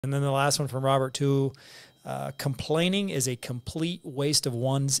And then the last one from Robert too, complaining is a complete waste of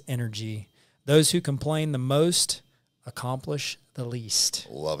one's energy. Those who complain the most accomplish the least.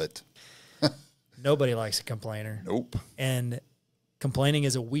 Love it. Nobody likes a complainer. Nope. And complaining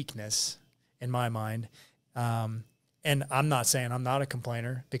is a weakness in my mind. And I'm not saying I'm not a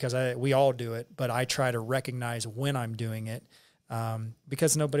complainer, because we all do it, but I try to recognize when I'm doing it,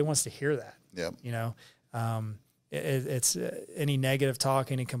 because nobody wants to hear that. Yep. You know, it's any negative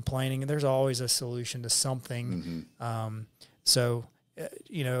talk, any complaining, there's always a solution to something. So,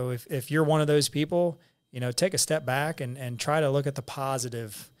 you know, if you're one of those people, you know, take a step back and try to look at the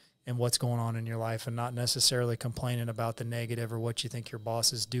positive in what's going on in your life, and not necessarily complaining about the negative or what you think your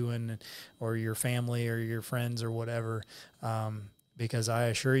boss is doing, or your family or your friends or whatever. Because I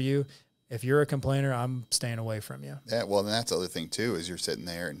assure you, if you're a complainer, I'm staying away from you. Yeah. Well, and that's the other thing too, is you're sitting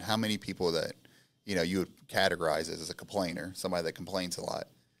there, and how many people that, you know, you would categorize as a complainer, somebody that complains a lot.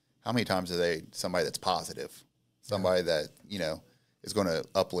 How many times are they somebody that's positive, somebody that, you know, is going to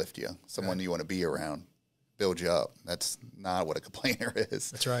uplift you, someone you want to be around, build you up? That's not what a complainer is.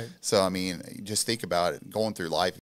 That's right. So, I mean, just think about it going through life.